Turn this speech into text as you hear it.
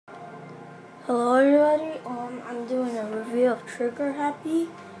Hello everybody, I'm doing a review of Trigger Happy.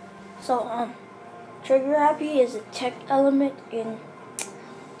 So, Trigger Happy is a tech element and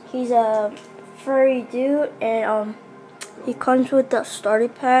he's a furry dude and he comes with the starter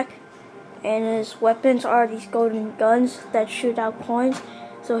pack and his weapons are these golden guns that shoot out coins.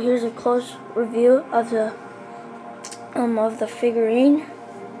 So here's a close review of the figurine.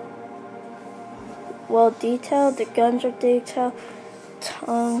 Well detailed, the guns are detailed.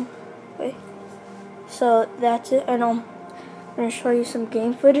 So that's it, and I'm gonna show you some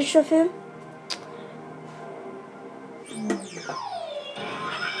game footage of him.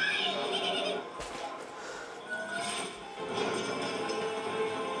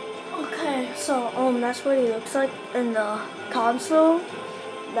 Okay, so that's what he looks like in the console,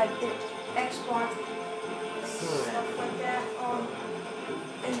 like the Xbox stuff like that,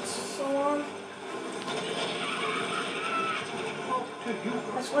 and so on.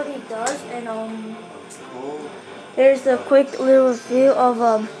 That's what he does, and here's the quick little review of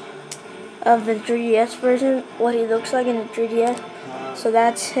the 3DS version, what he looks like in the 3DS. So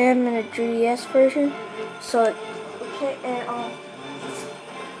that's him in the 3DS version. So okay, and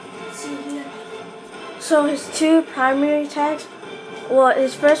see here. So his two primary tags. Well,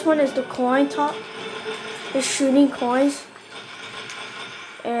 his first one is the coin top. He's shooting coins,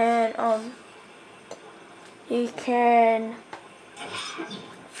 and he can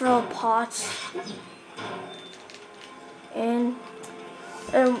throw pots, and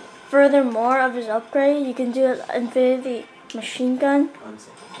furthermore of his upgrade, you can do an infinity machine gun.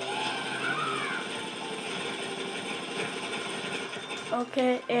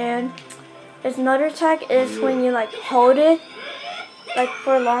 Okay, and his another attack is when you like hold it like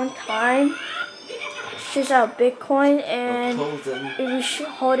for a long time, shoots out Bitcoin, and if you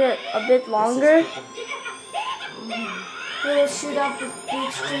hold it a bit longer, it'll shoot out the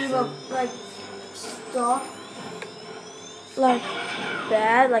big stream of like stuff, like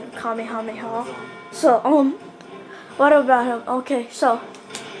bad, like Kamehameha. So what about him? Okay, so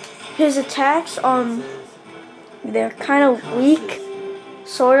his attacks they're kind of weak,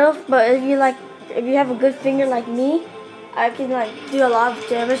 sort of, but if you have a good finger like me, I can like do a lot of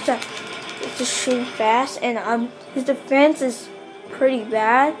damage to just shoot fast, and his defense is pretty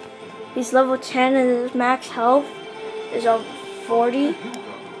bad. He's level 10 and his max health is 40.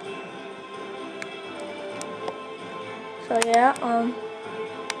 So yeah,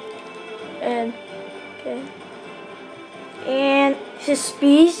 and okay, and his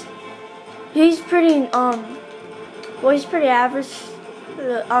speed, he's pretty he's pretty average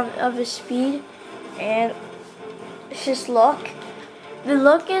of his speed, and his luck. The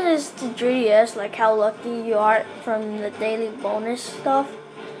luck is the 3DS, like how lucky you are from the daily bonus stuff.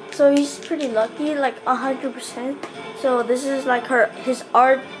 So he's pretty lucky, like 100%. So this is like his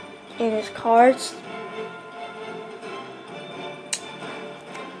art and his cards.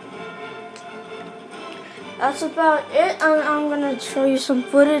 That's about it. I'm gonna show you some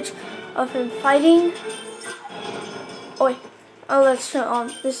footage of him fighting. Oh wait, let's show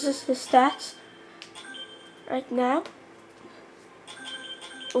this is his stats right now.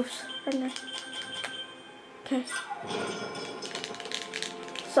 Oops, right now. Okay.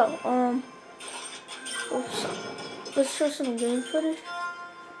 So oops. Let's show some game footage.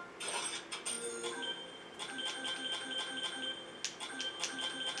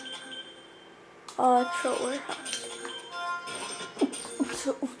 Troll Warehouse.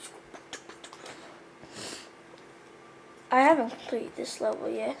 I haven't completed this level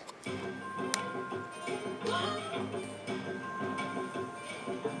yet.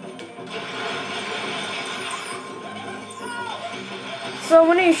 So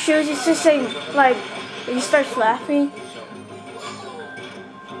when he shoots, he's just saying, like, he starts laughing.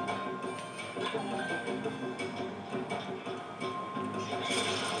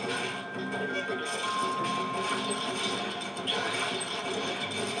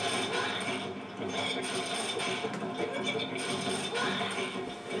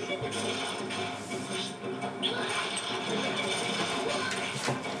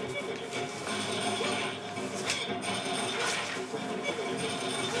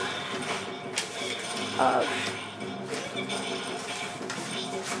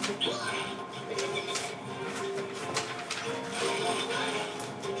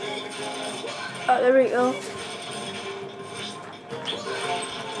 There we go.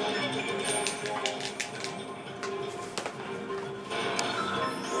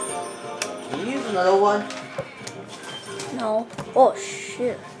 Can you use another one? No. Oh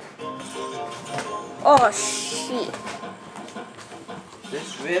shit. Oh shit.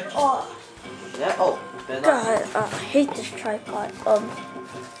 This rip? Oh. Yeah. Oh. God, I hate this tripod.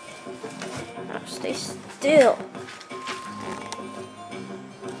 Stay still.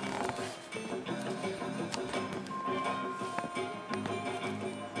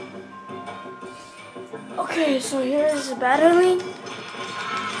 Okay, so here is the battling.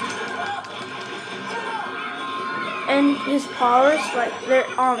 And his powers, like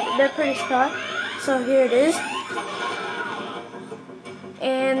they're pretty strong. So here it is.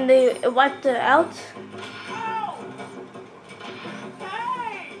 And they wiped it out.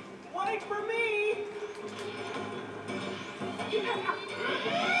 Hey! Wait for me!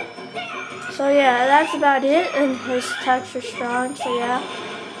 So yeah, that's about it. And his attacks are strong, so yeah.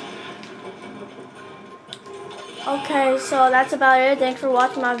 Okay, so that's about it. Thanks for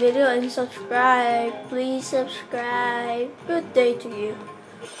watching my video and subscribe. Please subscribe. Good day to you.